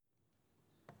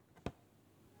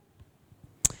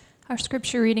Our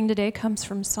scripture reading today comes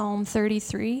from Psalm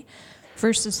 33,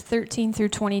 verses 13 through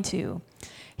 22.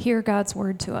 Hear God's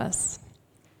word to us.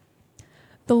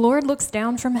 The Lord looks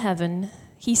down from heaven.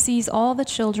 He sees all the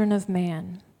children of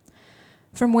man.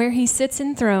 From where he sits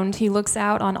enthroned, he looks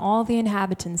out on all the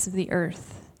inhabitants of the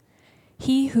earth.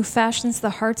 He who fashions the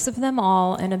hearts of them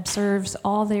all and observes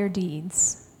all their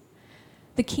deeds.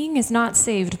 The king is not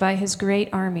saved by his great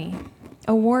army.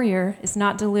 A warrior is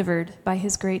not delivered by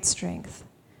his great strength.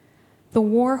 The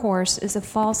war horse is a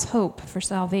false hope for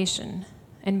salvation,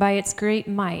 and by its great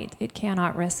might it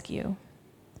cannot rescue.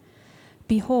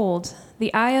 Behold,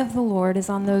 the eye of the Lord is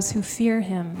on those who fear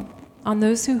him, on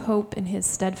those who hope in his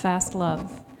steadfast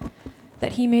love,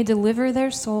 that he may deliver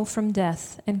their soul from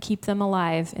death and keep them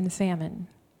alive in famine.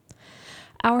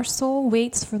 Our soul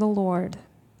waits for the Lord.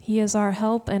 He is our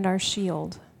help and our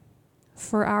shield.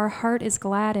 For our heart is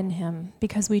glad in him,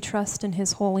 because we trust in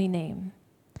his holy name.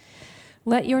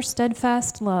 Let your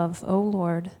steadfast love, O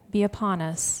Lord, be upon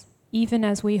us, even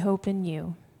as we hope in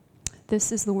you.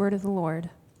 This is the word of the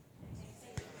Lord.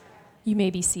 You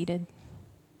may be seated.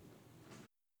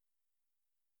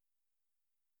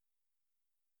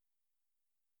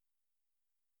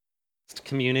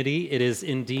 Community, it is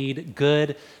indeed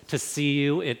good to see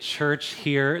you at church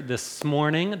here this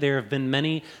morning. There have been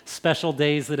many special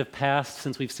days that have passed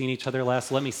since we've seen each other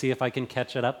last. Let me see if I can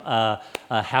catch it up.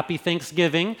 Happy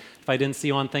Thanksgiving. If I didn't see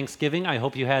you on Thanksgiving, I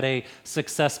hope you had a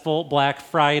successful Black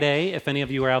Friday. If any of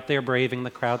you are out there braving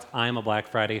the crowds, I'm a Black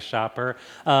Friday shopper.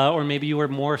 Or maybe you were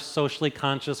more socially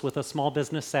conscious with a Small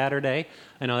Business Saturday.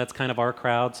 I know that's kind of our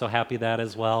crowd, so happy that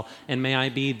as well. And may I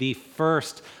be the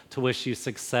first to wish you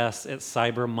success at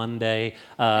Cyber Monday.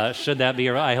 Should that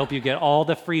be, I hope you get all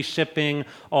the free shipping,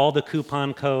 all the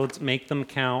coupon codes, make them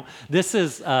count. This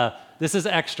is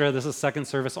extra. This is second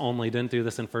service only. Didn't do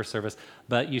this in first service.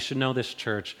 But you should know this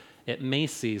church. At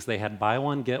Macy's, they had buy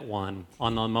one, get one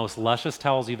on the most luscious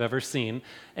towels you've ever seen.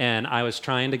 And I was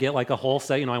trying to get like a whole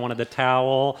set. I wanted the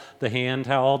towel, the hand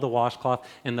towel, the washcloth,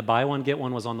 and the buy one, get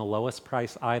one was on the lowest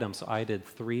price item. So I did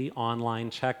 3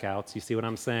 online checkouts. You see what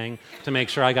I'm saying? To make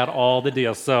sure I got all the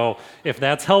deals. So if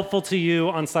that's helpful to you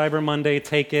on Cyber Monday,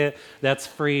 take it. That's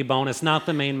free bonus. Not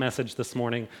the main message this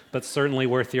morning, but certainly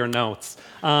worth your notes.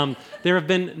 There have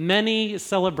been many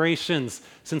celebrations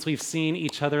since we've seen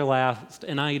each other last,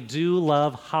 and I do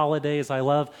love holidays. I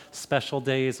love special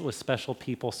days with special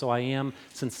people, so I am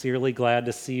sincerely glad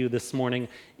to see you this morning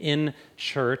in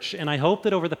church. And I hope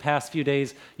that over the past few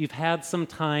days, you've had some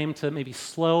time to maybe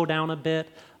slow down a bit,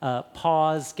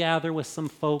 pause, gather with some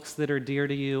folks that are dear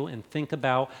to you, and think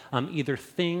about either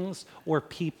things or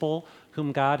people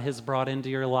whom God has brought into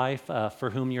your life,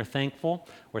 for whom you're thankful,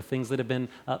 or things that have been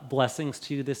blessings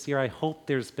to you this year. I hope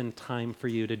there's been time for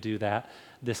you to do that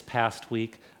this past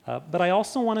week. But I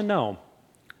also want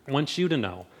you to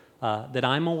know that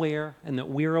I'm aware and that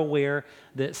we're aware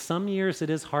that some years it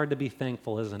is hard to be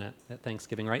thankful, isn't it, at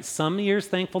Thanksgiving, right? Some years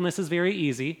thankfulness is very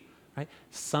easy, right?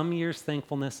 Some years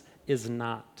thankfulness is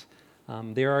not.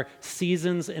 There are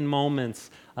seasons and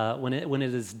moments when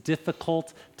it is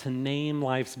difficult to name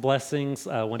life's blessings,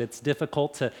 when it's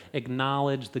difficult to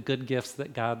acknowledge the good gifts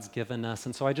that God's given us.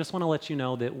 And so I just want to let you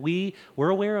know that we're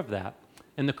aware of that.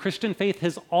 And the Christian faith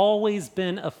has always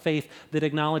been a faith that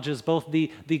acknowledges both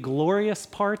the glorious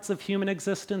parts of human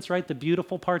existence, right, the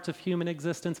beautiful parts of human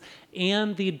existence,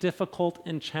 and the difficult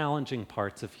and challenging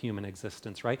parts of human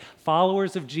existence, right?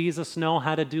 Followers of Jesus know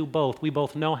how to do both. We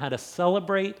both know how to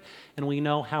celebrate, and we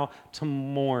know how to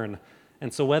mourn.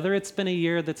 And so whether it's been a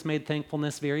year that's made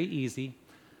thankfulness very easy,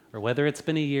 or whether it's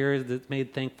been a year that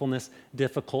made thankfulness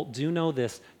difficult, do know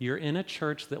this: you're in a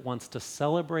church that wants to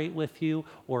celebrate with you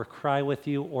or cry with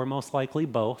you, or most likely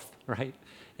both, right?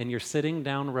 And you're sitting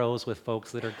down rows with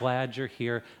folks that are glad you're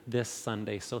here this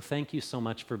Sunday. So thank you so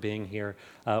much for being here.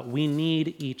 We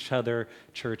need each other,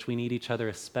 church. We need each other,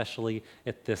 especially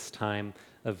at this time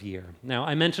of year. Now,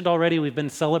 I mentioned already we've been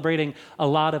celebrating a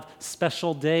lot of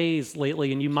special days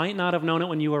lately, and you might not have known it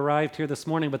when you arrived here this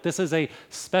morning, but this is a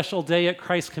special day at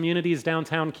Christ Community's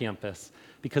downtown campus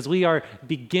because we are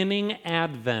beginning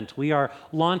Advent. We are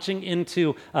launching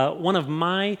into one of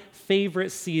my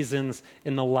favorite seasons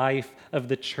in the life of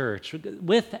the church.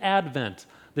 With Advent,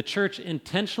 the church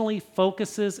intentionally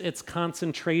focuses its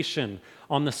concentration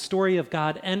on the story of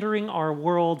God entering our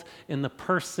world in the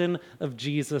person of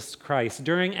Jesus Christ.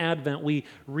 During Advent, we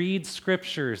read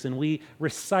scriptures and we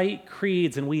recite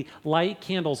creeds and we light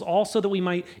candles, also that we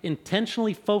might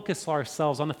intentionally focus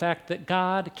ourselves on the fact that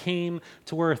God came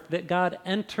to earth, that God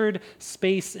entered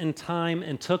space and time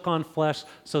and took on flesh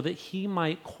so that he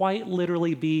might quite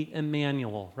literally be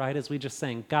Emmanuel, right? As we just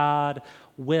sang, God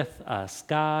with us.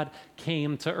 God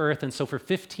came to earth. And so for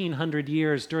 1,500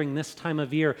 years during this time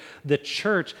of year, the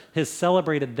church has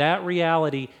celebrated that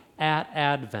reality at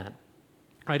Advent.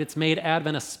 Right? It's made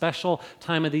Advent a special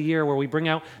time of the year where we bring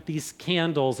out these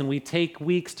candles and we take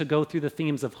weeks to go through the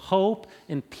themes of hope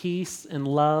and peace and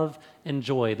love and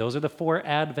joy. Those are the 4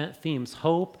 Advent themes: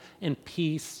 hope and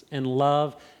peace and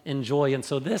love and joy. And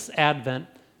so this Advent,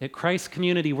 at Christ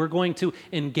Community, we're going to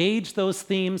engage those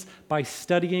themes by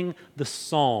studying the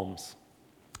Psalms.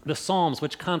 The Psalms,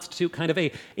 which constitute kind of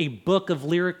a book of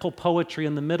lyrical poetry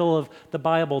in the middle of the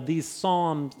Bible. These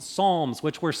Psalms,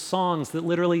 which were songs that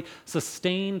literally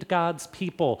sustained God's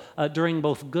people during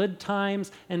both good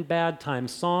times and bad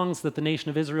times. Songs that the nation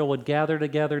of Israel would gather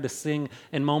together to sing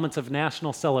in moments of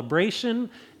national celebration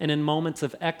and in moments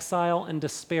of exile and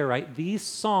despair, right? These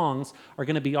songs are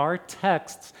going to be our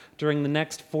texts during the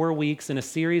next 4 weeks in a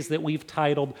series that we've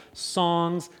titled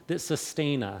Songs That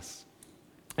Sustain Us.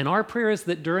 And our prayer is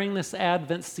that during this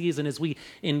Advent season, as we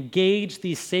engage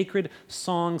these sacred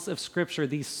songs of Scripture,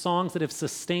 these songs that have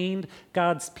sustained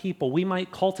God's people, we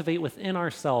might cultivate within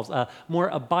ourselves a more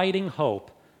abiding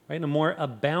hope, right? And a more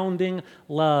abounding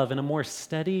love and a more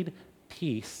steadied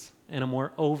peace and a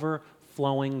more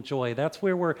overflowing joy. That's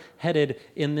where we're headed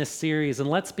in this series. And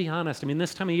let's be honest, I mean,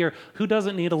 this time of year, who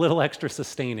doesn't need a little extra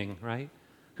sustaining, right?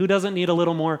 Who doesn't need a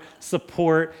little more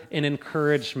support and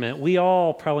encouragement? We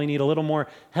all probably need a little more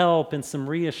help and some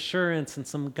reassurance and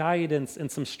some guidance and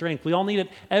some strength. We all need it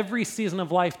every season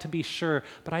of life, to be sure,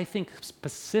 but I think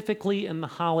specifically in the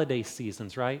holiday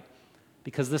seasons, right?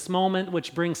 Because this moment,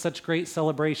 which brings such great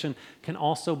celebration, can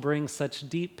also bring such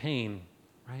deep pain,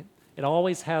 right? It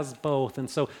always has both. And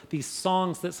so these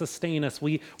songs that sustain us,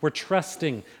 we're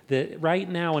trusting that right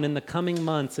now and in the coming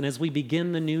months and as we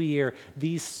begin the new year,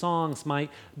 these songs might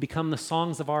become the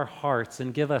songs of our hearts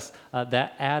and give us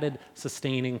that added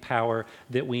sustaining power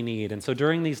that we need. And so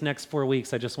during these next 4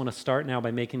 weeks, I just want to start now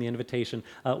by making the invitation.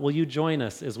 Will you join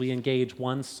us as we engage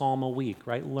one psalm a week,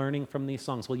 right? Learning from these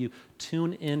songs. Will you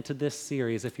tune into this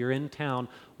series? If you're in town,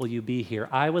 will you be here?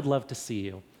 I would love to see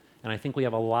you. And I think we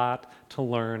have a lot to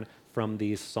learn from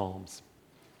these psalms.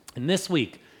 And this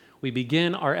week, we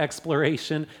begin our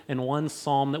exploration in one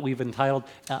psalm that we've entitled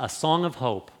A Song of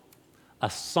Hope. A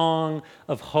Song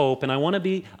of Hope. And I want to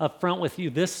be upfront with you.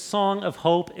 This Song of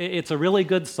Hope, it's a really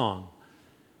good song.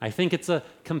 I think it's a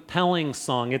compelling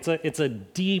song. It's a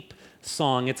deep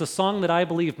song. It's a song that I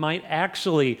believe might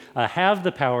actually have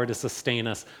the power to sustain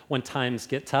us when times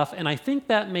get tough. And I think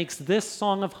that makes this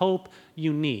Song of Hope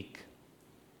unique.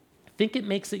 I think it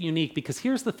makes it unique because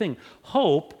here's the thing.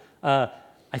 Hope, I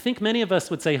think many of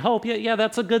us would say hope, yeah,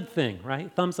 that's a good thing,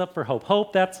 right? Thumbs up for hope.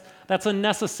 Hope, that's a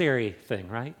necessary thing,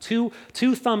 right? Two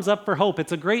thumbs up for hope.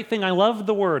 It's a great thing. I love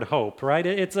the word hope, right?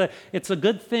 It's a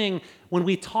good thing when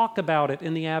we talk about it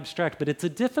in the abstract, but it's a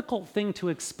difficult thing to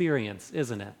experience,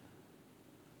 isn't it?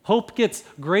 Hope gets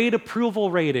great approval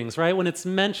ratings, right, when it's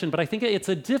mentioned, but I think it's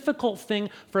a difficult thing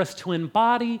for us to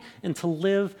embody and to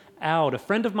live out. A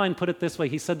friend of mine put it this way.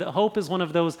 He said that hope is one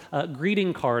of those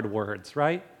greeting card words,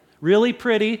 right? Really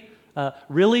pretty,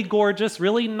 really gorgeous,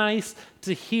 really nice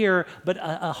to hear, but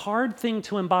a hard thing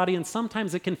to embody, and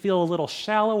sometimes it can feel a little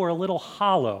shallow or a little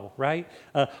hollow, right?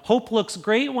 Hope looks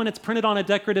great when it's printed on a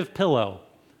decorative pillow,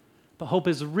 but hope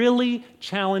is really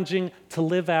challenging to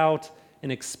live out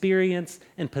and experience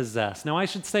and possess. Now, I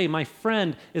should say my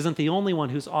friend isn't the only one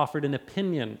who's offered an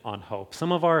opinion on hope.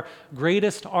 Some of our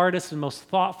greatest artists and most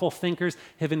thoughtful thinkers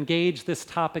have engaged this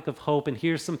topic of hope, and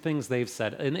here's some things they've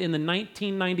said. In the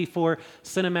 1994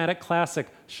 cinematic classic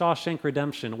Shawshank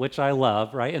Redemption, which I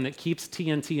love, right, and that keeps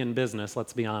TNT in business,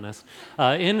 let's be honest.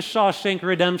 In Shawshank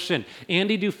Redemption,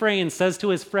 Andy Dufresne says to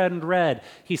his friend Red,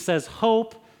 he says,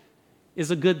 hope is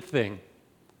a good thing.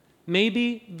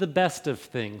 Maybe the best of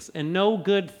things, and no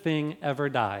good thing ever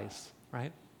dies,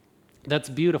 right? That's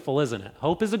beautiful, isn't it?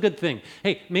 Hope is a good thing.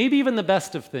 Hey, maybe even the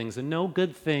best of things, and no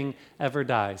good thing ever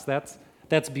dies.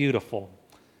 That's beautiful.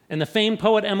 And the famed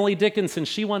poet Emily Dickinson,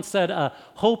 she once said,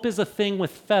 hope is a thing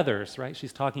with feathers, right?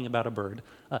 She's talking about a bird.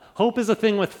 Hope is a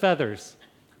thing with feathers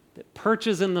that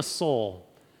perches in the soul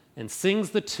and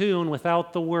sings the tune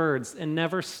without the words and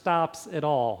never stops at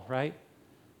all, right?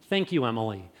 Thank you,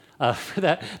 Emily. for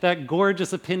that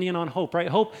gorgeous opinion on hope, right?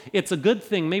 Hope, it's a good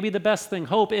thing, maybe the best thing.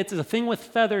 Hope, it's a thing with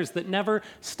feathers that never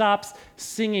stops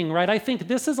singing, right? I think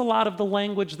this is a lot of the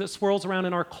language that swirls around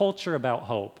in our culture about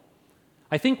hope.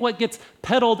 I think what gets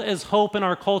peddled as hope in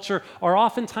our culture are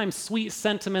oftentimes sweet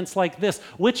sentiments like this,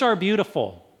 which are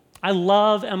beautiful. I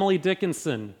love Emily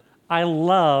Dickinson. I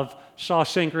love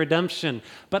Shawshank Redemption.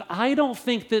 But I don't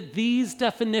think that these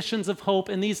definitions of hope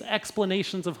and these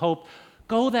explanations of hope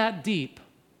go that deep.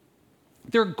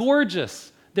 They're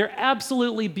gorgeous. They're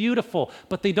absolutely beautiful,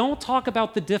 but they don't talk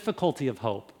about the difficulty of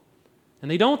hope. And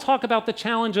they don't talk about the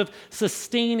challenge of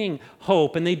sustaining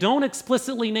hope. And they don't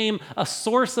explicitly name a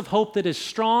source of hope that is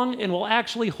strong and will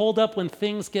actually hold up when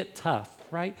things get tough,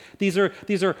 right? These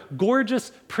are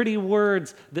gorgeous, pretty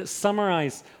words that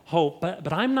summarize hope.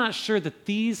 But I'm not sure that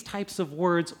these types of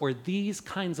words or these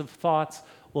kinds of thoughts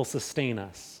will sustain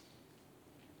us.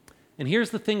 And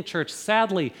here's the thing, church.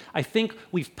 Sadly, I think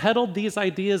we've peddled these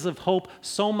ideas of hope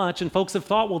so much, and folks have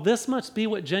thought, well, this must be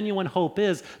what genuine hope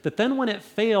is, that then when it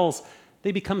fails,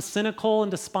 they become cynical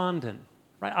and despondent,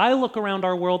 right? I look around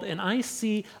our world and I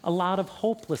see a lot of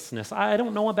hopelessness. I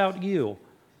don't know about you,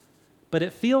 but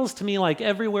it feels to me like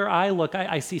everywhere I look,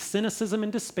 I see cynicism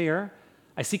and despair.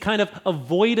 I see kind of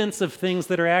avoidance of things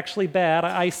that are actually bad.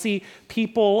 I see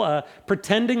people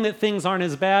pretending that things aren't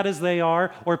as bad as they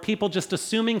are, or people just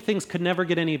assuming things could never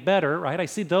get any better, right? I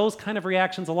see those kind of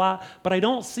reactions a lot, but I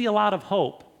don't see a lot of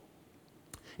hope.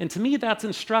 And to me, that's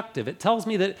instructive. It tells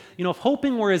me that, if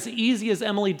hoping were as easy as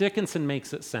Emily Dickinson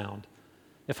makes it sound,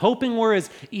 if hoping were as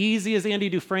easy as Andy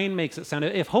Dufresne makes it sound,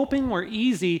 if hoping were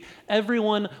easy,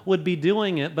 everyone would be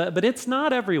doing it, but it's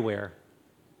not everywhere.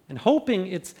 And hoping,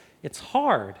 it's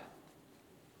hard.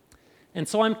 And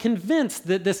so I'm convinced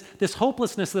that this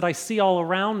hopelessness that I see all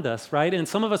around us, right? And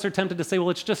some of us are tempted to say, well,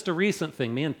 it's just a recent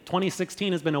thing. Man,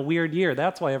 2016 has been a weird year.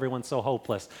 That's why everyone's so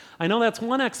hopeless. I know that's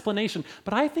one explanation,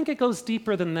 but I think it goes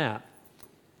deeper than that.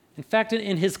 In fact,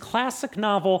 in his classic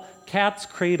novel, Cat's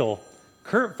Cradle,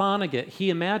 Kurt Vonnegut, he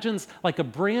imagines like a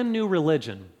brand new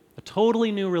religion, a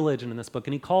totally new religion in this book,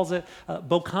 and he calls it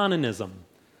Bokononism.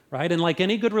 Right? And like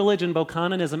any good religion,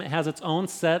 Bokononism, it has its own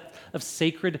set of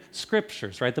sacred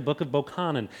scriptures, right? The Book of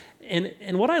Bokonon.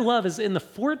 And what I love is in the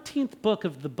 14th book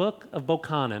of the Book of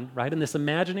Bokonon, right, in this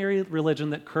imaginary religion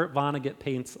that Kurt Vonnegut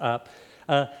paints up,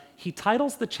 he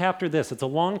titles the chapter this. It's a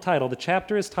long title. The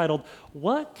chapter is titled,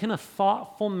 "What Can a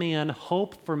Thoughtful Man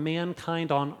Hope for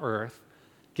Mankind on Earth,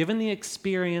 Given the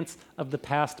Experience of the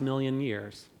Past Million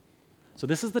Years?" So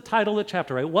this is the title of the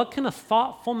chapter, right? What can a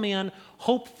thoughtful man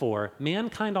hope for,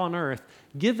 mankind on earth,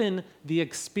 given the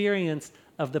experience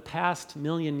of the past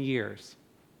million years?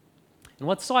 And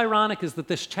what's so ironic is that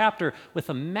this chapter, with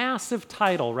a massive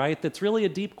title, right, that's really a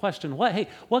deep question,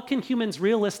 what can humans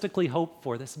realistically hope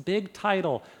for? This big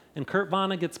title in Kurt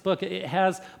Vonnegut's book, it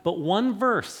has but one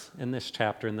verse in this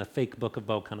chapter, in the fake Book of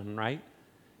Bokonon, right?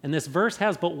 And this verse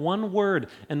has but one word,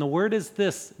 and the word is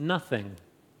this: nothing.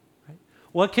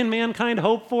 What can mankind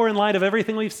hope for in light of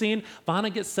everything we've seen?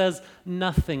 Vonnegut says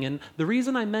nothing. And the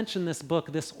reason I mention this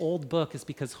book, this old book, is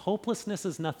because hopelessness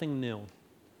is nothing new.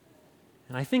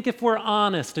 And I think if we're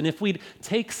honest and if we'd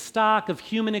take stock of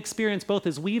human experience, both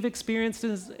as we've experienced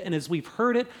it and as we've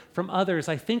heard it from others,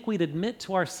 I think we'd admit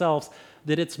to ourselves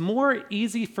that it's more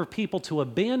easy for people to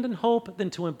abandon hope than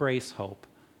to embrace hope.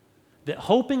 That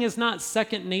hoping is not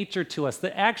second nature to us,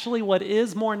 that actually what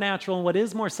is more natural and what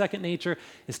is more second nature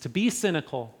is to be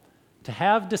cynical, to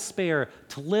have despair,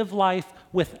 to live life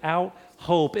without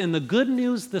hope. And the good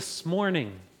news this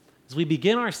morning, as we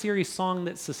begin our series, Song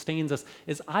That Sustains Us,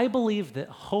 is I believe that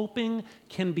hoping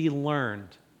can be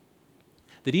learned.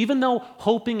 That even though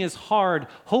hoping is hard,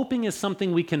 hoping is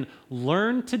something we can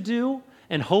learn to do,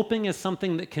 and hoping is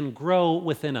something that can grow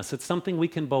within us. It's something we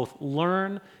can both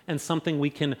learn and something we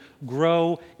can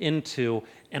grow into.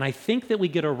 And I think that we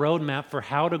get a roadmap for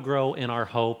how to grow in our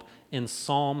hope in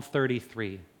Psalm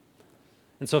 33.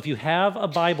 And so if you have a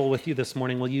Bible with you this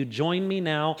morning, will you join me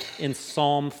now in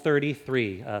Psalm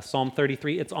 33? Psalm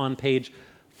 33, it's on page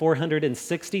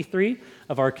 463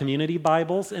 of our community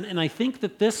Bibles. And I think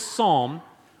that this psalm,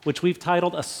 which we've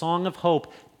titled A Song of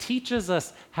Hope, teaches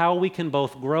us how we can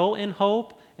both grow in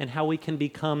hope and how we can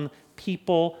become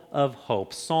people of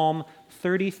hope. Psalm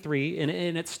 33, and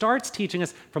it starts teaching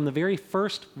us from the very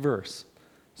first verse.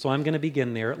 So I'm going to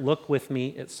begin there. Look with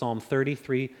me at Psalm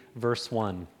 33, verse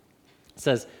 1. It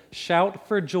says, "Shout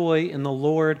for joy in the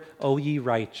Lord, O ye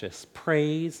righteous.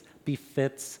 Praise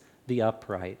befits the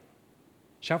upright."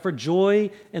 Shout for joy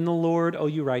in the Lord, O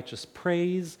you righteous.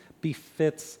 Praise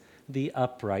befits the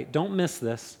upright. Don't miss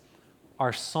this.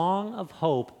 Our song of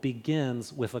hope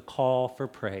begins with a call for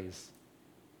praise.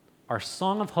 our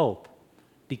song of hope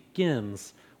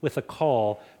begins with a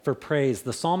call for praise.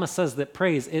 The psalmist says that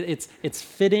praise, it's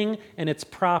fitting and it's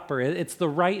proper. It's the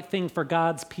right thing for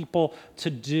God's people to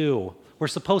do. We're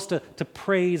supposed to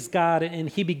praise God, and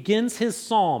he begins his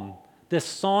psalm, this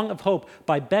song of hope,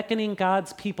 by beckoning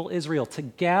God's people, Israel, to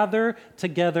gather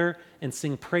together and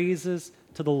sing praises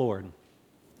to the Lord.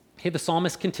 Okay, the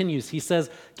psalmist continues. He says,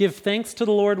 "Give thanks to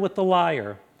the Lord with the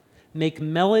lyre. Make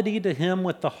melody to him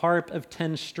with the harp of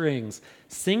 10 strings.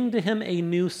 Sing to him a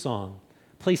new song.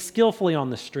 Play skillfully on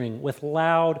the string with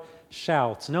loud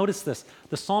shouts." Notice this.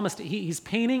 The psalmist, he's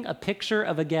painting a picture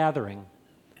of a gathering.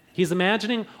 He's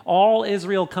imagining all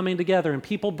Israel coming together, and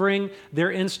people bring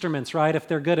their instruments, right, if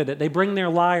they're good at it. They bring their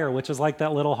lyre, which is like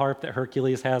that little harp that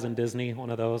Hercules has in Disney, one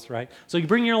of those, right? So you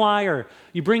bring your lyre,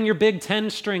 you bring your big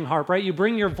 10-string harp, right? You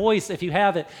bring your voice if you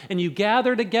have it, and you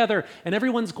gather together, and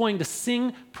everyone's going to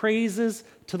sing praises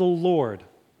to the Lord.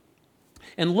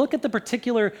 And look at the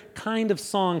particular kind of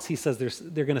songs he says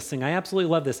they're going to sing. I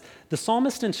absolutely love this. The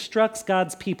psalmist instructs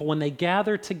God's people when they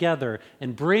gather together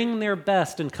and bring their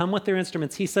best and come with their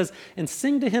instruments. He says, and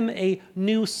sing to him a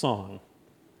new song,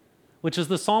 which is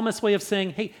the psalmist's way of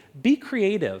saying, hey, be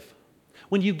creative.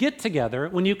 When you get together,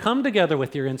 when you come together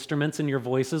with your instruments and your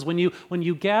voices, when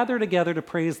you gather together to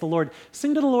praise the Lord,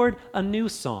 sing to the Lord a new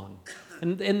song.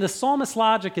 And the psalmist's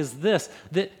logic is this,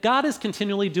 that God is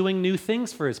continually doing new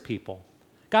things for his people.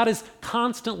 God is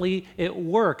constantly at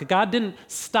work. God didn't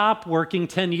stop working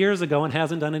 10 years ago and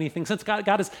hasn't done anything since.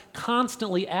 God is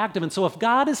constantly active. And so if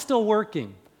God is still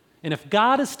working, and if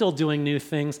God is still doing new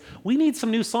things, we need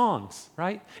some new songs,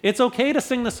 right? It's okay to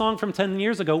sing the song from 10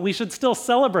 years ago. We should still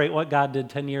celebrate what God did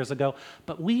 10 years ago,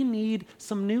 but we need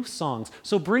some new songs.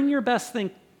 So bring your best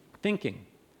thinking.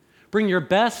 Bring your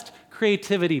best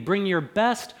creativity. Bring your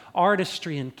best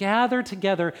artistry and gather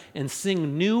together and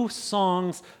sing new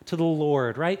songs to the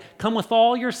Lord, right? Come with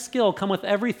all your skill. Come with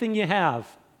everything you have.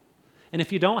 And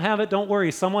if you don't have it, don't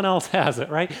worry. Someone else has it,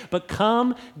 right? But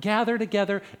come, gather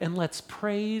together, and let's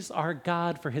praise our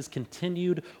God for his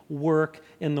continued work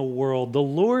in the world. The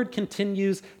Lord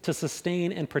continues to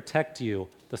sustain and protect you,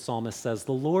 the psalmist says.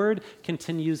 The Lord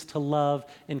continues to love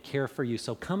and care for you.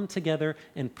 So come together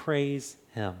and praise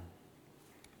him.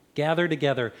 Gather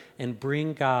together and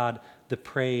bring God the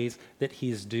praise that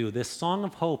he's due. This song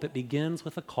of hope, it begins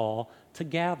with a call to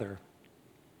gather.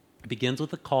 It begins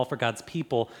with a call for God's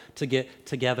people to get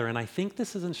together. And I think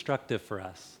this is instructive for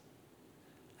us.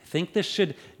 I think this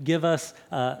should give us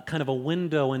kind of a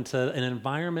window into an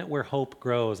environment where hope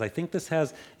grows. I think this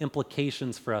has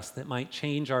implications for us that might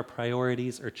change our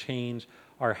priorities or change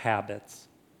our habits.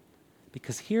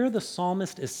 Because here the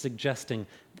psalmist is suggesting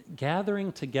that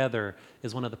gathering together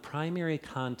is one of the primary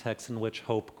contexts in which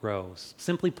hope grows.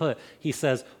 Simply put, he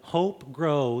says, hope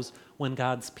grows when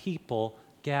God's people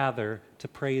gather to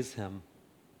praise him.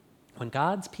 When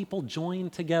God's people join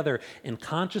together and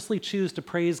consciously choose to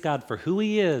praise God for who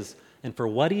he is and for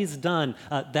what he's done,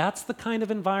 that's the kind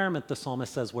of environment, the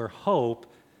psalmist says, where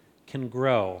hope can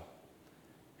grow.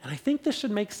 And I think this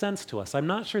should make sense to us. I'm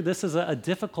not sure this is a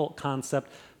difficult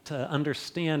concept to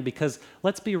understand because,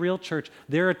 let's be real, church,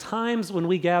 there are times when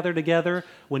we gather together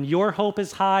when your hope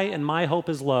is high and my hope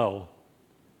is low.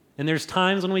 And there's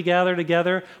times when we gather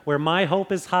together where my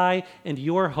hope is high and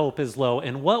your hope is low.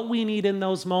 And what we need in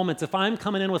those moments, if I'm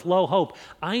coming in with low hope,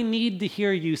 I need to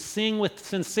hear you sing with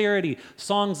sincerity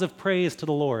songs of praise to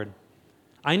the Lord.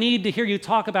 I need to hear you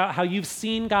talk about how you've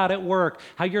seen God at work,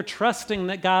 how you're trusting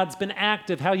that God's been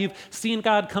active, how you've seen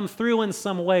God come through in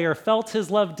some way or felt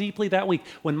his love deeply that week.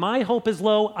 When my hope is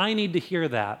low, I need to hear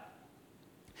that.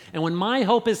 And when my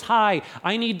hope is high,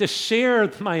 I need to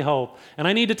share my hope. And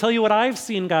I need to tell you what I've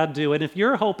seen God do. And if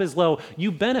your hope is low,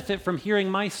 you benefit from hearing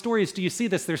my stories. Do you see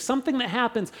this? There's something that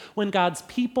happens when God's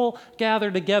people gather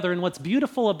together. And what's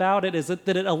beautiful about it is that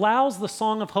it allows the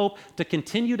song of hope to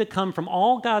continue to come from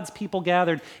all God's people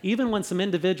gathered, even when some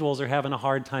individuals are having a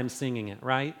hard time singing it,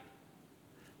 right?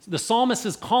 The psalmist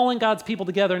is calling God's people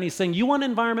together and he's saying, you want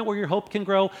an environment where your hope can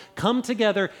grow? Come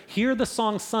together, hear the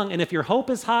song sung. And if your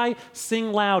hope is high,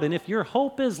 sing loud. And if your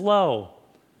hope is low,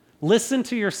 listen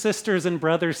to your sisters and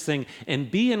brothers sing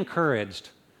and be encouraged.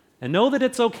 And know that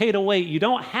it's okay to wait. You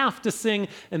don't have to sing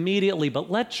immediately, but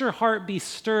let your heart be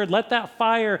stirred. Let that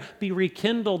fire be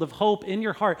rekindled of hope in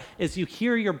your heart as you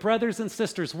hear your brothers and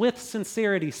sisters with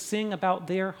sincerity sing about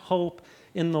their hope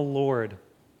in the Lord.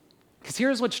 Because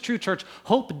here's what's true, church.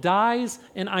 Hope dies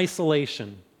in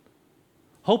isolation.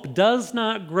 Hope does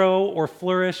not grow or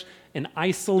flourish in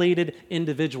isolated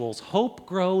individuals. Hope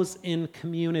grows in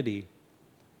community.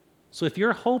 So if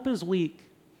your hope is weak,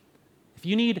 if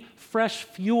you need fresh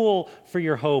fuel for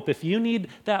your hope, if you need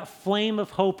that flame of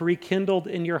hope rekindled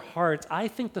in your heart, I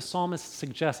think the psalmist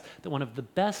suggests that one of the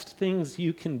best things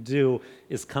you can do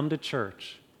is come to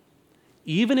church.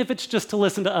 Even if it's just to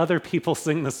listen to other people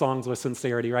sing the songs with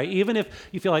sincerity, right? Even if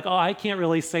you feel like, oh, I can't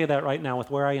really say that right now with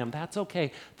where I am, that's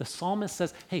okay. The psalmist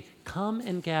says, hey, come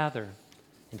and gather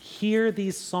and hear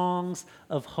these songs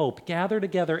of hope. Gather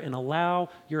together and allow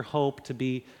your hope to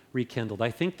be rekindled. I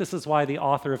think this is why the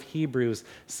author of Hebrews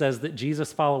says that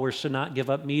Jesus followers should not give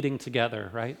up meeting together,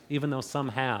 right? Even though some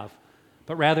have.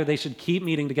 But rather they should keep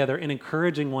meeting together and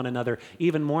encouraging one another,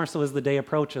 even more so as the day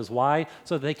approaches. Why?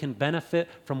 So that they can benefit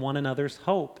from one another's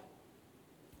hope.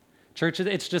 Church,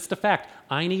 it's just a fact.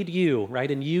 I need you, right?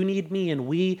 And you need me, and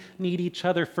we need each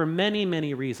other for many,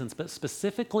 many reasons. But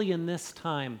specifically in this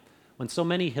time, when so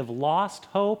many have lost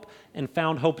hope and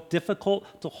found hope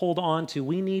difficult to hold on to,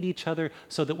 we need each other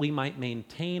so that we might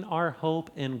maintain our hope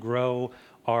and grow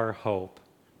our hope.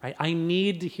 Right? I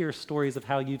need to hear stories of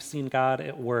how you've seen God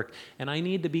at work, and I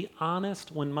need to be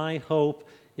honest when my hope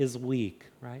is weak,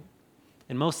 right?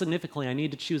 And most significantly, I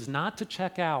need to choose not to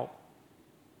check out,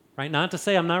 right? Not to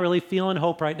say I'm not really feeling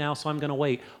hope right now, so I'm going to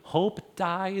wait. Hope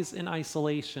dies in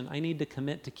isolation. I need to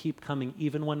commit to keep coming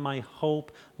even when my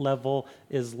hope level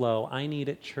is low. I need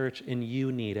it, church, and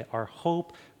you need it. Our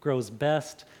hope grows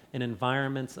best in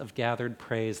environments of gathered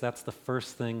praise. That's the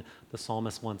first thing the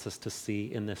psalmist wants us to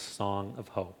see in this song of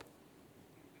hope.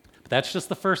 But that's just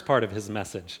the first part of his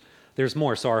message. There's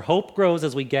more. So our hope grows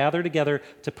as we gather together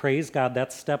to praise God.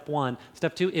 That's step one.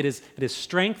 Step two, it is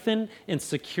strengthened and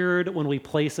secured when we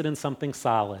place it in something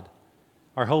solid.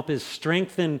 Our hope is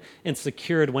strengthened and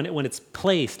secured when it's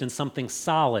placed in something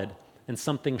solid and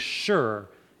something sure,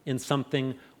 in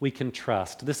something we can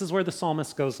trust. This is where the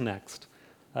psalmist goes next.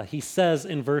 He says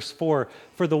in verse 4,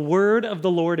 "For the word of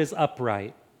the Lord is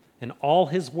upright, and all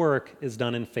his work is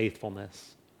done in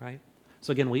faithfulness." Right?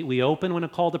 So again, we open when a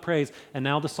call to praise, and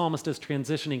now the psalmist is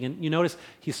transitioning. And you notice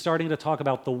he's starting to talk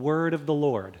about the word of the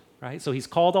Lord. Right? So he's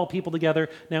called all people together.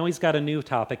 Now he's got a new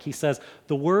topic. He says,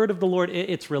 the word of the Lord,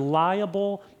 it's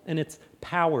reliable and it's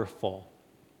powerful.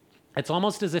 It's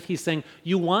almost as if he's saying,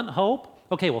 you want hope?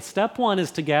 Okay, well, step one is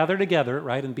to gather together,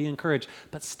 right, and be encouraged.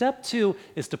 But step two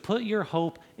is to put your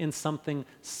hope in something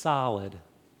solid.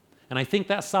 And I think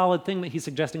that solid thing that he's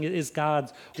suggesting is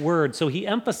God's word. So he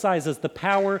emphasizes the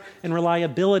power and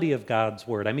reliability of God's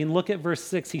word. I mean, look at verse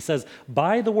 6. He says,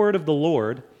 by the word of the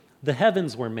Lord, the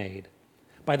heavens were made.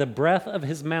 By the breath of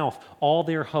his mouth, all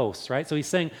their hosts, right? So he's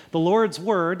saying the Lord's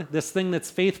word, this thing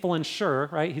that's faithful and sure,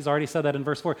 right? He's already said that in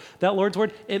verse 4. That Lord's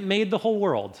word, it made the whole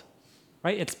world.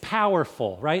 Right? It's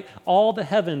powerful, right? All the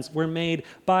heavens were made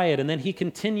by it. And then he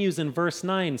continues in verse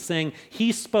 9 saying,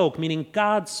 he spoke, meaning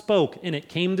God spoke, and it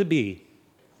came to be.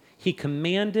 He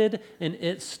commanded, and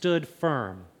it stood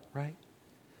firm, right?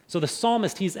 So the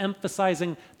psalmist, he's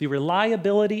emphasizing the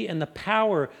reliability and the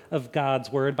power of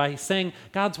God's word by saying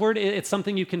God's word, it's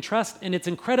something you can trust, and it's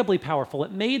incredibly powerful.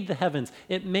 It made the heavens.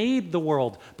 It made the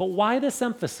world. But why this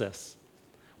emphasis?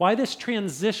 Why this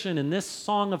transition in this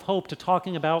song of hope to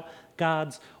talking about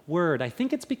God's word? I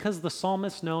think it's because the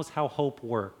psalmist knows how hope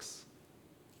works.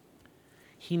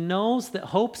 He knows that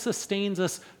hope sustains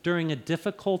us during a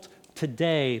difficult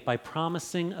today by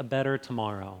promising a better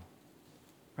tomorrow.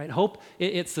 Right? Hope,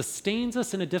 it sustains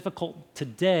us in a difficult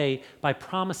today by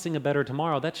promising a better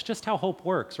tomorrow. That's just how hope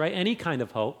works, right? Any kind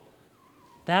of hope.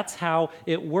 That's how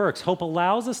it works. Hope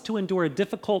allows us to endure a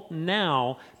difficult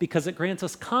now because it grants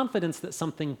us confidence that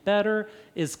something better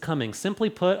is coming.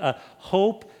 Simply put,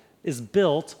 hope is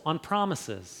built on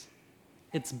promises.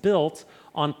 It's built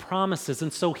on promises.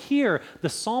 And so here, the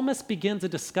psalmist begins a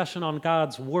discussion on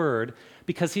God's word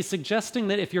because he's suggesting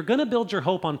that if you're going to build your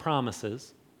hope on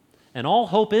promises, and all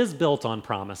hope is built on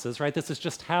promises, right? This is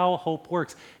just how hope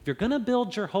works. If you're going to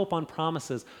build your hope on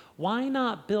promises, why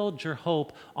not build your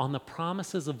hope on the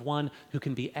promises of one who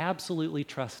can be absolutely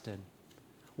trusted?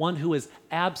 One who is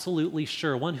absolutely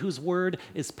sure, one whose word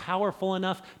is powerful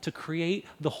enough to create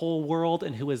the whole world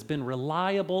and who has been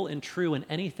reliable and true in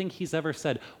anything he's ever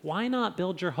said. Why not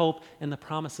build your hope in the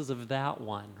promises of that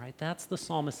one, right? That's the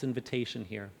psalmist's invitation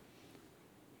here.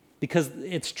 Because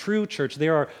it's true, church,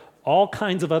 there are all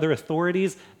kinds of other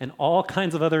authorities and all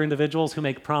kinds of other individuals who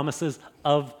make promises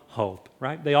of hope,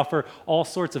 right? They offer all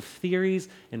sorts of theories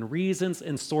and reasons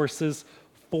and sources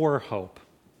for hope.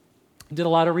 I did a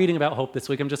lot of reading about hope this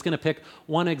week. I'm just going to pick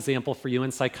one example for you.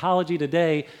 In Psychology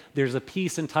Today, there's a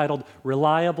piece entitled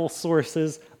Reliable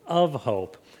Sources of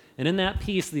Hope. And in that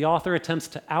piece, the author attempts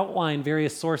to outline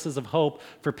various sources of hope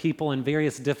for people in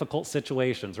various difficult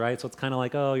situations, right? So it's kind of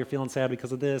like, oh, you're feeling sad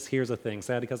because of this. Here's a thing,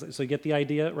 sad because... So you get the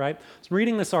idea, right? So I'm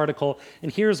reading this article,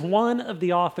 and here's one of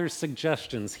the author's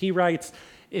suggestions. He writes,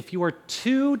 if you are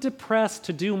too depressed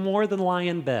to do more than lie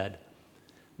in bed,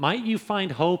 might you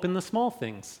find hope in the small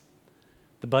things?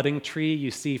 The budding tree you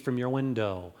see from your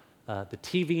window, the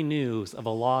TV news of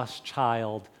a lost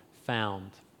child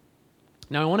found.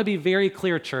 Now, I want to be very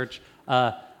clear, church.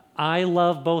 I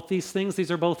love both these things.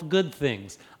 These are both good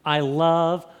things. I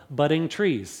love budding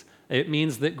trees. It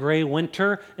means that gray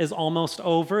winter is almost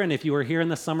over, and if you were here in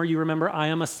the summer, you remember I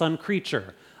am a sun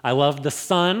creature. I love the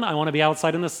sun. I want to be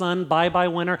outside in the sun. Bye-bye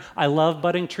winter. I love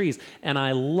budding trees, and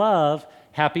I love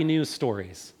happy news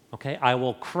stories. Okay, I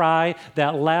will cry.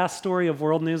 That last story of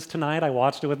World News Tonight, I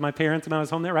watched it with my parents when I was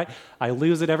home there, right? I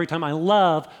lose it every time. I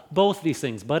love both these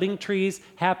things. Budding trees,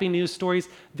 happy news stories,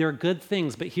 they're good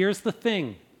things. But here's the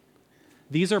thing.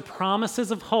 These are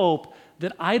promises of hope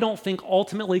that I don't think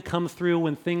ultimately come through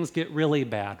when things get really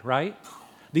bad, right?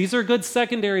 These are good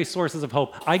secondary sources of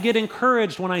hope. I get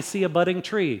encouraged when I see a budding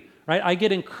tree. Right? I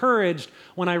get encouraged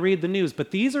when I read the news, but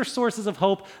these are sources of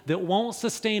hope that won't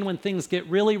sustain when things get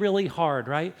really, really hard,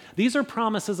 right? These are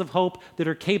promises of hope that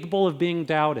are capable of being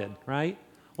doubted, right?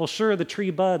 Well, sure, the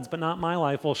tree buds, but not my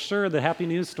life. Well, sure, the happy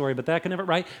news story, but that can never,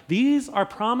 right? These are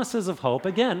promises of hope.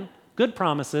 Again, good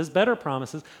promises, better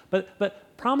promises,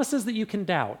 but promises that you can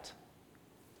doubt.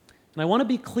 And I want to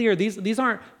be clear, these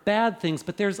aren't bad things,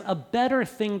 but there's a better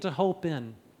thing to hope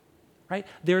in. Right?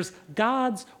 There's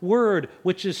God's word,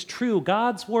 which is true,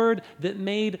 God's word that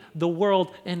made the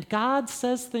world, and God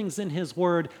says things in his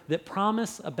word that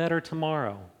promise a better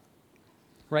tomorrow.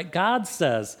 Right? God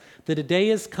says that a day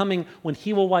is coming when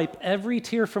he will wipe every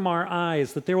tear from our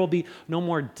eyes, that there will be no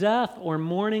more death or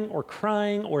mourning or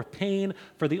crying or pain,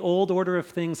 for the old order of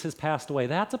things has passed away.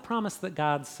 That's a promise that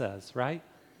God says, right?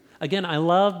 Again, I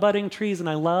love budding trees and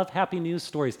I love happy news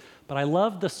stories, but I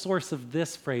love the source of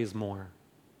this phrase more.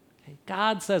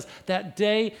 God says that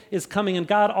day is coming, and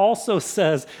God also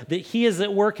says that he is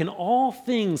at work in all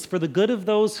things for the good of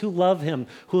those who love him,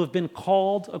 who have been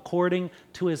called according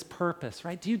to his purpose,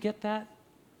 right? Do you get that?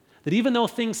 That even though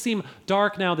things seem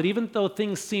dark now, that even though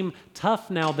things seem tough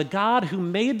now, the God who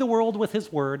made the world with his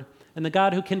word and the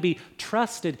God who can be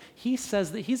trusted, he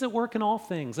says that he's at work in all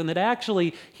things, and that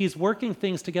actually he's working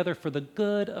things together for the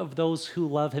good of those who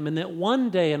love him, and that one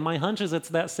day, and my hunch is it's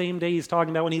that same day he's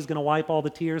talking about when he's going to wipe all the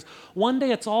tears, one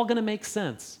day it's all going to make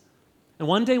sense. And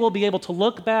one day we'll be able to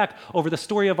look back over the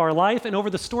story of our life and over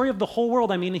the story of the whole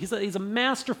world. I mean, he's a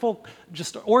masterful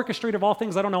just orchestrator of all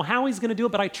things. I don't know how he's going to do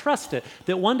it, but I trust it,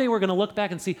 that one day we're going to look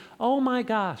back and see, oh my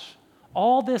gosh,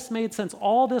 all this made sense.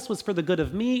 All this was for the good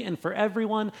of me and for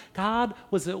everyone. God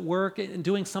was at work and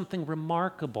doing something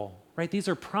remarkable, right? These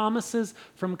are promises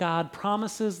from God,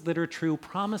 promises that are true,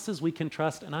 promises we can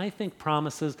trust, and I think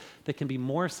promises that can be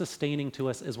more sustaining to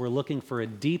us as we're looking for a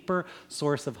deeper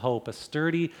source of hope, a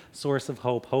sturdy source of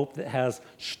hope, hope that has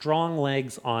strong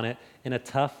legs on it and a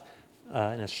tough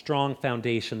and a strong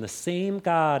foundation. The same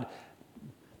God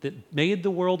that made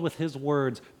the world with his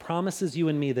words promises you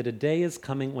and me that a day is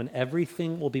coming when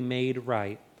everything will be made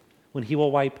right, when he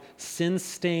will wipe sin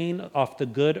stain off the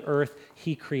good earth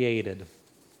he created.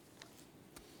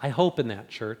 I hope in that,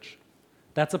 church.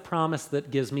 That's a promise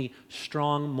that gives me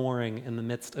strong mooring in the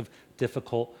midst of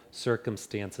difficult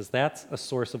circumstances. That's a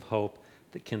source of hope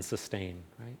that can sustain,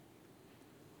 right?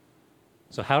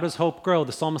 So how does hope grow?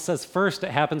 The psalmist says first it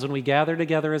happens when we gather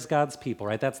together as God's people,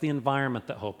 right? That's the environment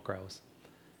that hope grows.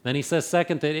 Then he says,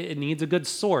 second, that it needs a good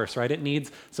source, right? It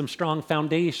needs some strong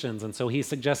foundations. And so he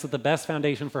suggests that the best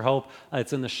foundation for hope,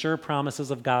 it's in the sure promises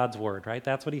of God's word, right?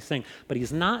 That's what he's saying. But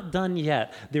he's not done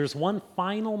yet. There's one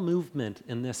final movement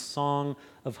in this song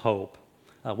of hope.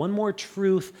 One more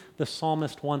truth the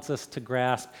psalmist wants us to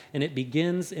grasp, and it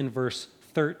begins in verse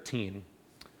 13.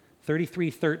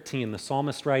 33:13, the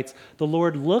psalmist writes, "The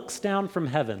Lord looks down from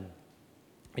heaven,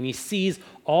 and he sees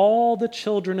all the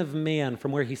children of man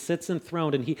from where he sits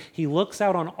enthroned, and he looks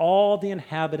out on all the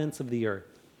inhabitants of the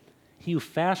earth. He who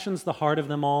fashions the heart of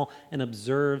them all and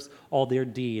observes all their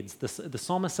deeds." The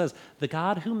psalmist says, the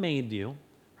God who made you,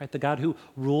 right, the God who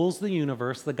rules the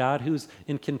universe, the God who's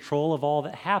in control of all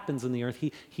that happens in the earth,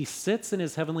 he sits in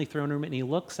his heavenly throne room and he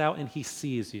looks out and he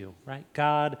sees you, right?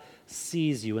 God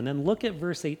sees you. And then look at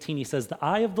verse 18. He says, "The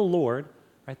eye of the Lord,"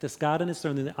 right, this God in his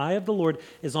throne, the eye of the Lord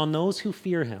is on those who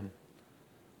fear him,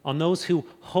 on those who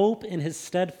hope in his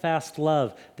steadfast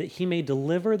love, that he may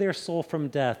deliver their soul from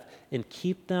death and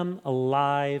keep them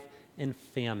alive in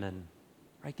famine.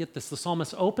 Right, get this. The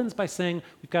psalmist opens by saying,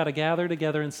 we've got to gather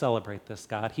together and celebrate this,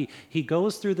 God. He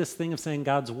goes through this thing of saying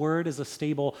God's word is a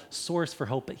stable source for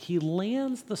hope, but he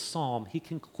lands the psalm, he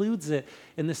concludes it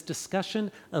in this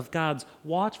discussion of God's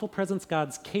watchful presence,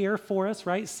 God's care for us,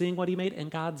 right, seeing what he made,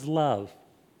 and God's love.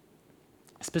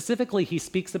 Specifically, he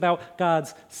speaks about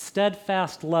God's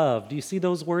steadfast love. Do you see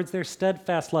those words there?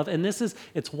 Steadfast love. And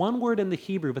it's one word in the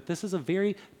Hebrew, but this is a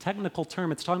very technical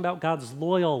term. It's talking about God's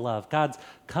loyal love, God's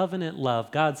covenant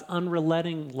love, God's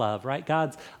unrelenting love, right?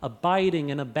 God's abiding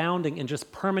and abounding and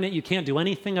just permanent, you can't do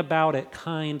anything about it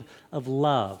kind of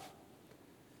love.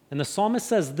 And the psalmist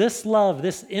says this love,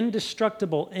 this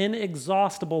indestructible,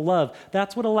 inexhaustible love,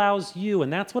 that's what allows you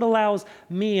and that's what allows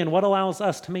me and what allows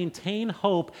us to maintain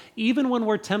hope even when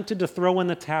we're tempted to throw in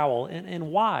the towel.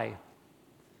 And why?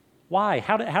 Why?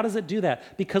 How does it do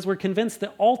that? Because we're convinced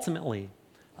that ultimately,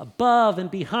 above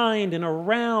and behind and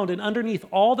around and underneath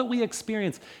all that we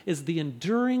experience is the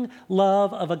enduring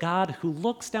love of a God who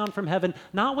looks down from heaven,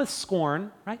 not with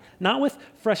scorn, right? Not with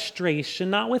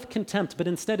frustration, not with contempt, but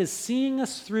instead is seeing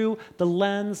us through the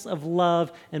lens of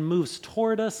love and moves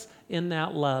toward us in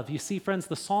that love. You see, friends,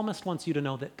 the psalmist wants you to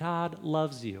know that God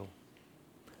loves you,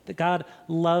 that God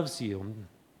loves you.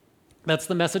 That's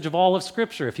the message of all of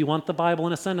Scripture. If you want the Bible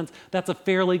in a sentence, that's a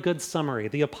fairly good summary.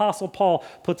 The Apostle Paul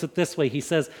puts it this way. He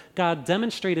says, God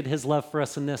demonstrated his love for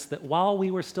us in this, that while we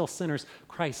were still sinners,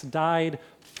 Christ died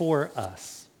for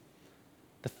us.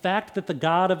 The fact that the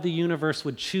God of the universe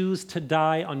would choose to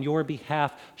die on your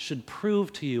behalf should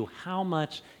prove to you how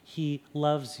much he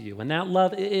loves you. And that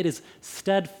love, it is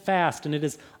steadfast and it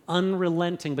is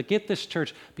unrelenting. But get this,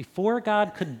 church, before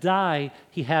God could die,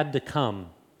 he had to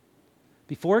come.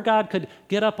 Before God could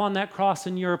get up on that cross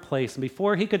in your place, and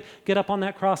before he could get up on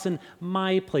that cross in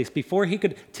my place, before he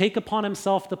could take upon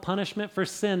himself the punishment for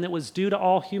sin that was due to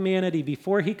all humanity,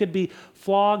 before he could be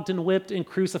flogged and whipped and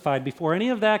crucified, before any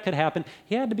of that could happen,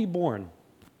 he had to be born.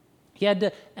 He had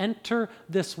to enter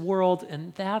this world,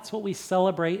 and that's what we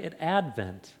celebrate at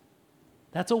Advent.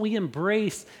 That's what we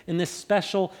embrace in this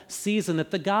special season,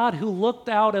 that the God who looked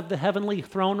out of the heavenly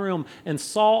throne room and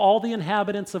saw all the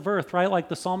inhabitants of earth, right, like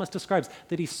the psalmist describes,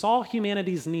 that he saw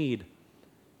humanity's need.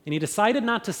 And he decided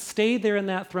not to stay there in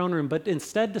that throne room, but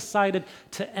instead decided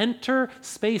to enter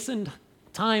space and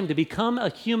time, to become a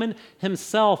human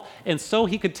himself, and so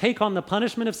he could take on the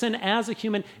punishment of sin as a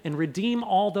human and redeem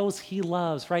all those he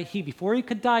loves, right? Before he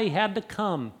could die, he had to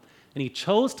come. And he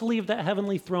chose to leave that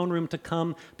heavenly throne room to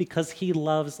come because he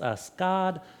loves us.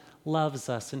 God loves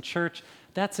us. And church,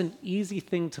 that's an easy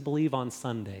thing to believe on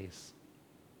Sundays.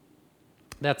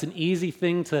 That's an easy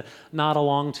thing to nod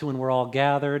along to when we're all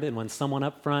gathered and when someone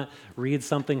up front reads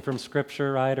something from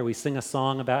Scripture, right? Or we sing a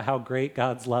song about how great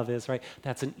God's love is, right?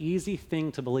 That's an easy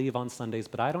thing to believe on Sundays.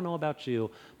 But I don't know about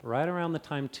you, but right around the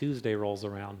time Tuesday rolls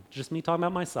around, just me talking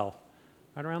about myself,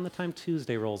 right around the time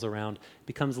Tuesday rolls around, it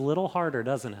becomes a little harder,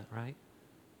 doesn't it, right?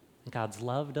 God's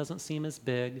love doesn't seem as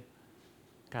big.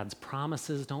 God's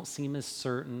promises don't seem as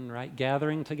certain, right?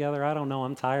 Gathering together, I don't know,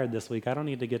 I'm tired this week. I don't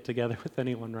need to get together with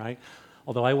anyone, right?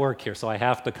 Although I work here, so I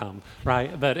have to come,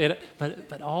 right?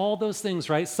 But all those things,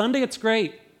 right? Sunday, it's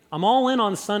great. I'm all in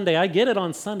on Sunday. I get it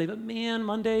on Sunday. But man,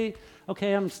 Monday,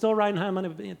 okay, I'm still riding high on Monday.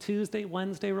 But Tuesday,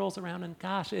 Wednesday rolls around, and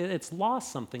gosh, it's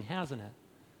lost something, hasn't it?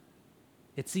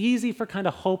 It's easy for kind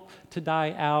of hope to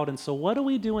die out. And so what do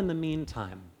we do in the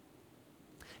meantime?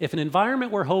 If an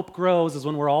environment where hope grows is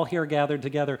when we're all here gathered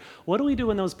together, what do we do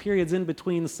in those periods in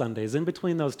between Sundays, in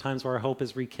between those times where our hope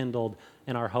is rekindled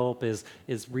and our hope is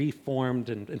reformed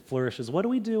and flourishes? What do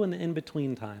we do in the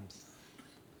in-between times?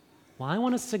 Well, I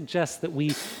want to suggest that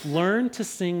we learn to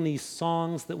sing these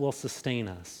songs that will sustain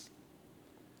us.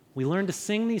 We learn to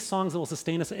sing these songs that will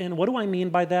sustain us. And what do I mean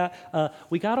by that?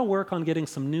 We got to work on getting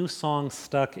some new songs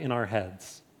stuck in our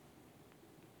heads.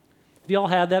 Have you all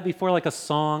had that before, like a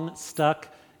song stuck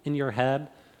in your head?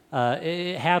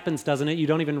 It happens, doesn't it? You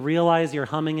don't even realize you're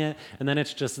humming it, and then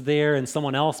it's just there, and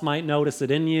someone else might notice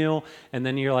it in you, and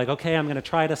then you're like, okay, I'm going to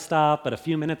try to stop, but a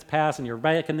few minutes pass, and you're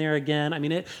back in there again. I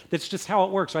mean, that's just how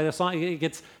it works, right? The song, it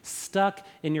gets stuck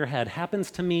in your head. Happens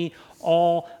to me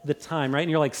all the time, right? And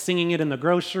you're like singing it in the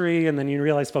grocery, and then you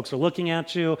realize folks are looking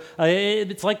at you.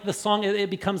 It's like the song, it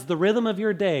becomes the rhythm of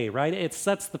your day, right? It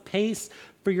sets the pace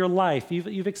for your life.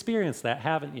 You've experienced that,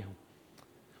 haven't you?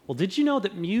 Well, did you know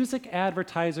that music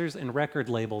advertisers and record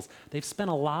labels, they've spent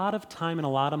a lot of time and a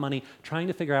lot of money trying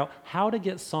to figure out how to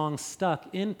get songs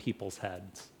stuck in people's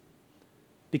heads?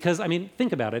 Because, I mean,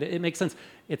 think about it. It makes sense.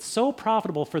 It's so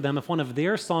profitable for them if one of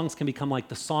their songs can become like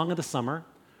the song of the summer,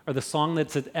 or the song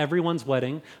that's at everyone's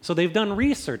wedding. So they've done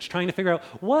research trying to figure out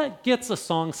what gets a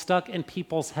song stuck in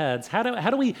people's heads. How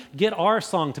do we get our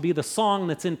song to be the song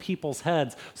that's in people's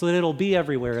heads so that it'll be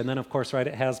everywhere? And then, of course, right,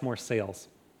 it has more sales.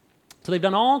 So they've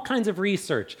done all kinds of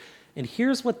research. And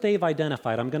here's what they've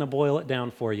identified. I'm going to boil it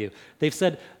down for you. They've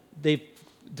said they've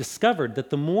discovered that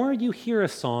the more you hear a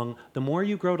song, the more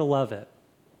you grow to love it.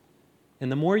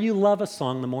 And the more you love a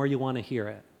song, the more you want to hear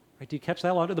it. Right? Do you catch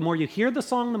that? The more you hear the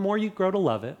song, the more you grow to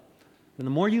love it. And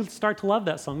the more you start to love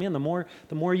that song, man, the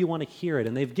more you want to hear it.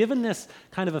 And they've given this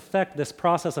kind of effect, this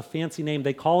process, a fancy name.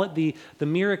 They call it the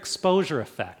mere exposure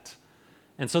effect.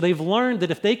 And so they've learned that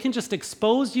if they can just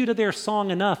expose you to their song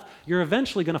enough, you're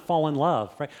eventually going to fall in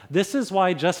love. Right? This is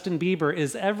why Justin Bieber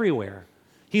is everywhere.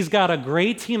 He's got a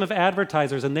great team of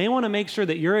advertisers, and they want to make sure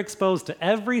that you're exposed to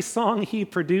every song he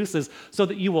produces so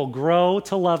that you will grow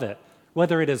to love it.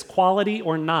 Whether it is quality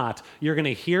or not, you're going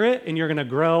to hear it and you're going to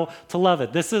grow to love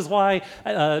it. This is why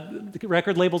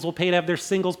record labels will pay to have their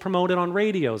singles promoted on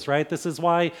radios, right? This is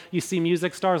why you see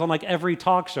music stars on like every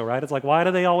talk show, right? It's like, why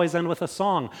do they always end with a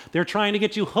song? They're trying to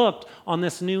get you hooked on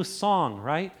this new song,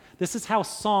 right? This is how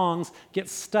songs get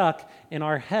stuck in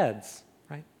our heads.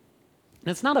 And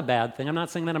it's not a bad thing. I'm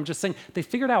not saying that. I'm just saying they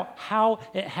figured out how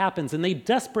it happens, and they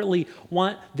desperately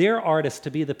want their artists to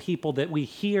be the people that we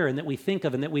hear and that we think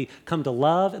of and that we come to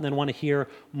love and then want to hear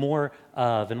more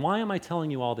of. And why am I telling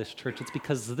you all this, church? It's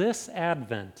because this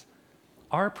Advent,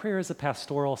 our prayer as a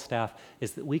pastoral staff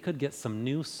is that we could get some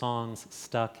new songs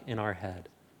stuck in our head.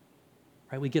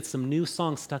 Right? We get some new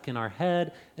songs stuck in our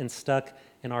head and stuck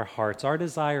in our hearts. Our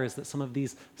desire is that some of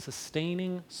these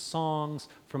sustaining songs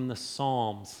from the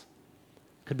Psalms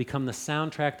could become the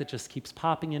soundtrack that just keeps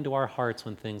popping into our hearts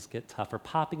when things get tough, or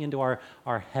popping into our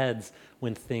heads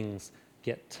when things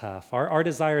get tough. Our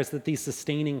desire is that these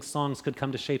sustaining songs could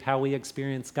come to shape how we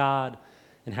experience God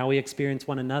and how we experience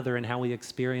one another and how we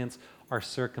experience our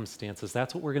circumstances.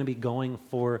 That's what we're going to be going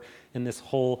for in this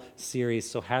whole series.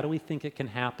 So how do we think it can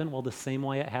happen? Well, the same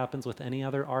way it happens with any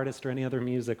other artist or any other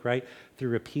music, right? Through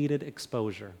repeated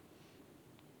exposure.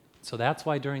 So that's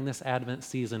why during this Advent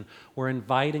season, we're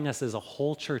inviting us as a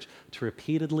whole church to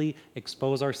repeatedly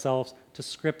expose ourselves to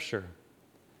Scripture,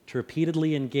 to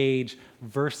repeatedly engage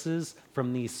verses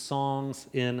from these songs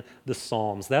in the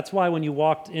Psalms. That's why when you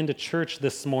walked into church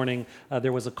this morning,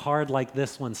 there was a card like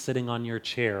this one sitting on your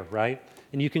chair, right?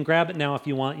 And you can grab it now if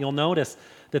you want. You'll notice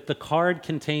that the card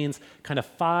contains kind of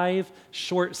 5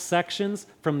 short sections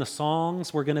from the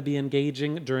songs we're going to be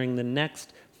engaging during the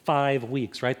next 5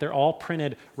 weeks, right? They're all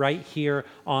printed right here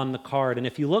on the card. And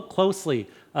if you look closely,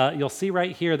 you'll see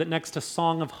right here that next to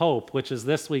Song of Hope, which is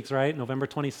this week's, right? November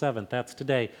 27th, that's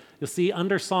today. You'll see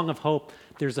under Song of Hope,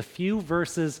 there's a few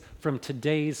verses from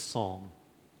today's psalm.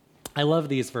 I love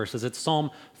these verses. It's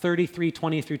Psalm 33,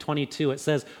 20 through 22. It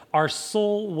says, "Our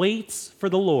soul waits for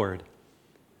the Lord.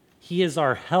 He is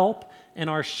our help and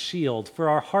our shield, for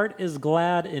our heart is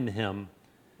glad in him,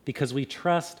 because we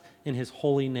trust in his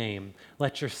holy name.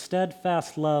 Let your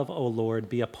steadfast love, O Lord,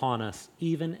 be upon us,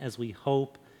 even as we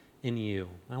hope in you."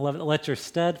 I love it. Let your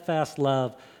steadfast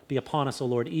love be upon us, O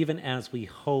Lord, even as we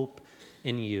hope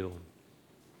in you.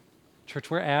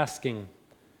 Church, we're asking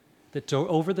that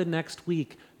over the next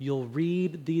week, you'll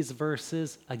read these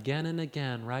verses again and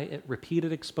again, right? At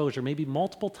repeated exposure, maybe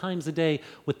multiple times a day,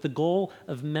 with the goal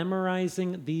of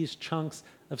memorizing these chunks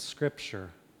of Scripture,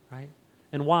 right?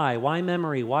 And why? Why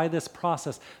memory? Why this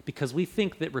process? Because we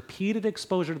think that repeated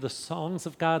exposure to the songs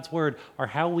of God's Word are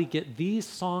how we get these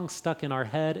songs stuck in our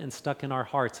head and stuck in our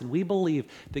hearts. And we believe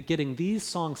that getting these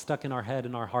songs stuck in our head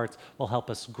and our hearts will help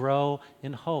us grow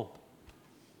in hope.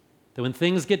 That when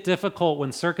things get difficult,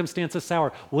 when circumstances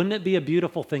sour, wouldn't it be a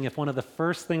beautiful thing if one of the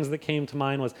first things that came to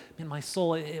mind was, man, my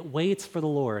soul, it waits for the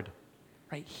Lord,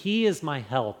 right? He is my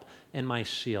help and my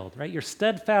shield, right? Your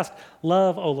steadfast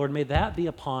love, oh Lord, may that be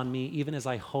upon me even as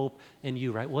I hope in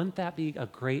you, right? Wouldn't that be a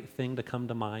great thing to come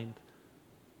to mind?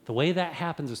 The way that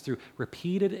happens is through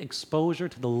repeated exposure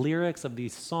to the lyrics of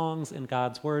these songs in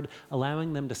God's Word,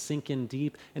 allowing them to sink in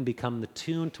deep and become the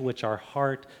tune to which our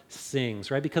heart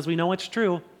sings, right? Because we know it's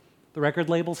true. The record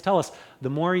labels tell us, the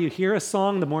more you hear a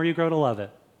song, the more you grow to love it.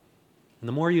 And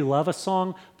the more you love a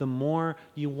song, the more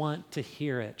you want to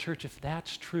hear it. Church, if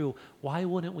that's true, why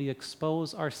wouldn't we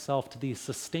expose ourselves to these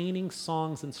sustaining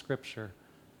songs in Scripture?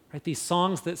 Right? These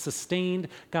songs that sustained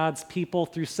God's people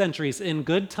through centuries, in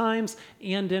good times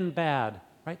and in bad,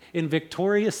 right? In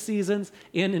victorious seasons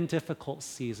and in difficult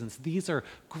seasons. These are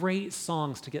great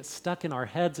songs to get stuck in our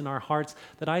heads and our hearts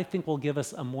that I think will give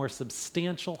us a more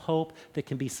substantial hope that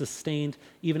can be sustained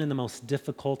even in the most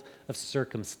difficult of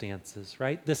circumstances,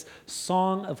 right? This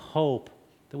song of hope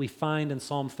that we find in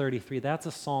Psalm 33, that's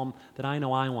a psalm that I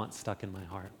know I want stuck in my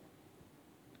heart.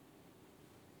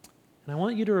 And I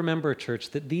want you to remember, church,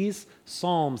 that these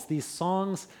psalms, these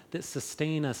songs that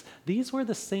sustain us, these were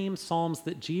the same psalms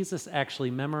that Jesus actually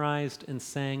memorized and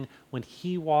sang when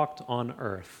he walked on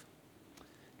earth.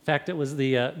 In fact, it was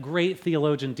the great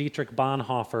theologian Dietrich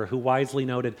Bonhoeffer who wisely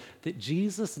noted that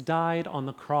Jesus died on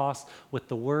the cross with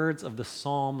the words of the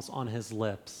Psalms on his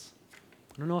lips.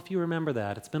 I don't know if you remember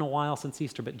that. It's been a while since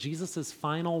Easter, but Jesus'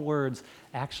 final words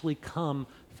actually come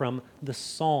from the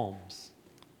Psalms.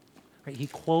 Right? He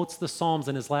quotes the Psalms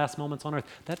in his last moments on earth.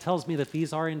 That tells me that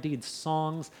these are indeed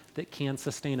songs that can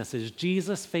sustain us. As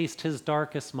Jesus faced his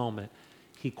darkest moment,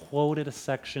 he quoted a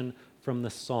section from the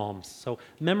Psalms. So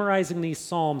memorizing these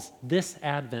Psalms this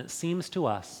Advent seems to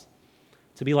us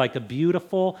to be like a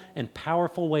beautiful and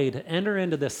powerful way to enter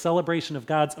into this celebration of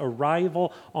God's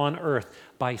arrival on earth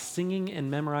by singing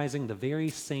and memorizing the very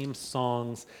same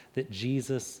songs that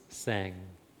Jesus sang.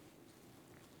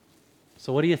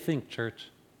 So what do you think, church?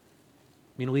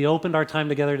 I mean, we opened our time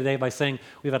together today by saying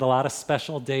we've had a lot of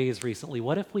special days recently.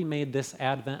 What if we made this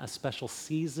Advent a special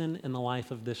season in the life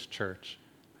of this church?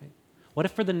 Right? What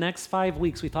if for the next 5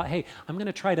 weeks we thought, hey, I'm going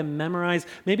to try to memorize,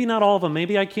 maybe not all of them,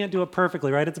 maybe I can't do it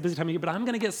perfectly, right? It's a busy time of year, but I'm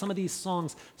going to get some of these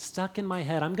songs stuck in my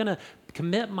head. I'm going to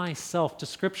commit myself to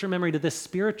scripture memory, to this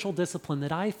spiritual discipline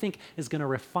that I think is going to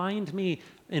refine me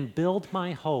and build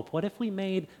my hope. What if we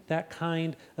made that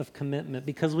kind of commitment?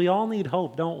 Because we all need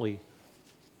hope, don't we?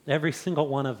 Every single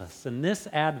one of us. In this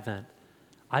Advent,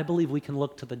 I believe we can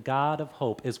look to the God of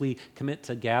hope as we commit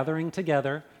to gathering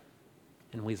together,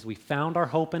 and as we found our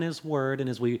hope in his word, and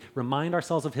as we remind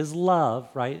ourselves of his love,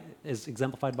 right, as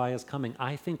exemplified by his coming.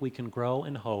 I think we can grow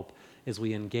in hope as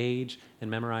we engage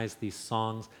and memorize these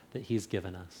songs that he's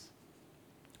given us.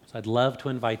 So I'd love to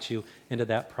invite you into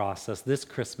that process. This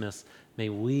Christmas, may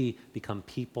we become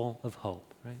people of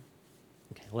hope, right?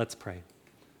 Okay, let's pray.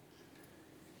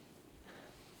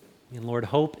 And Lord,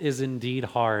 hope is indeed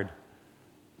hard.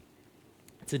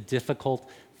 It's a difficult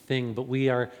thing, but we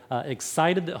are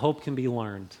excited that hope can be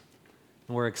learned.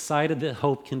 And we're excited that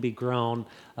hope can be grown,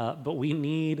 but we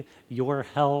need your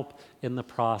help in the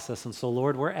process. And so,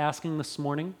 Lord, we're asking this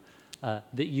morning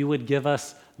that you would give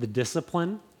us the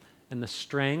discipline and the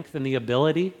strength and the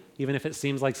ability, even if it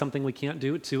seems like something we can't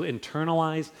do, to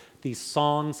internalize these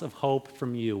songs of hope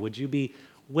from you. Would you be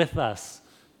with us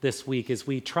this week as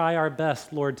we try our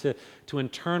best, Lord, to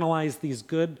internalize these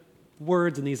good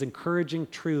words and these encouraging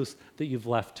truths that you've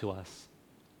left to us.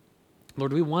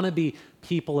 Lord, we want to be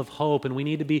people of hope, and we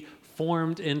need to be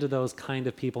formed into those kind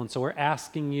of people. And so we're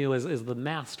asking you as the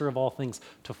master of all things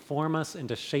to form us and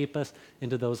to shape us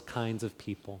into those kinds of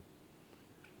people.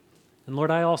 And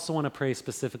Lord, I also want to pray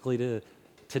specifically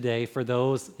today for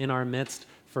those in our midst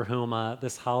for whom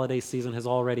this holiday season has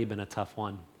already been a tough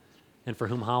one, and for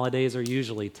whom holidays are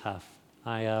usually tough.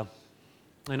 I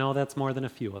know that's more than a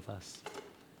few of us.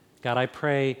 God, I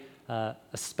pray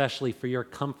especially for your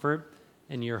comfort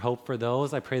and your hope for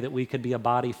those. I pray that we could be a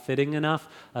body fitting enough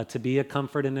to be a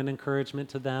comfort and an encouragement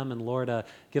to them. And Lord,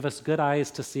 give us good eyes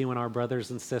to see when our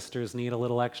brothers and sisters need a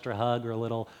little extra hug or a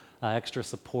little extra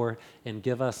support, and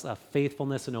give us a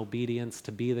faithfulness and obedience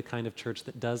to be the kind of church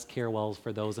that does care well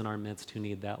for those in our midst who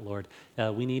need that, Lord.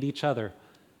 We need each other.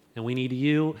 And we need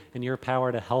you and your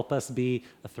power to help us be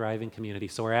a thriving community.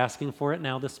 So we're asking for it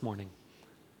now this morning.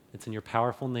 It's in your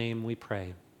powerful name we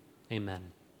pray. Amen.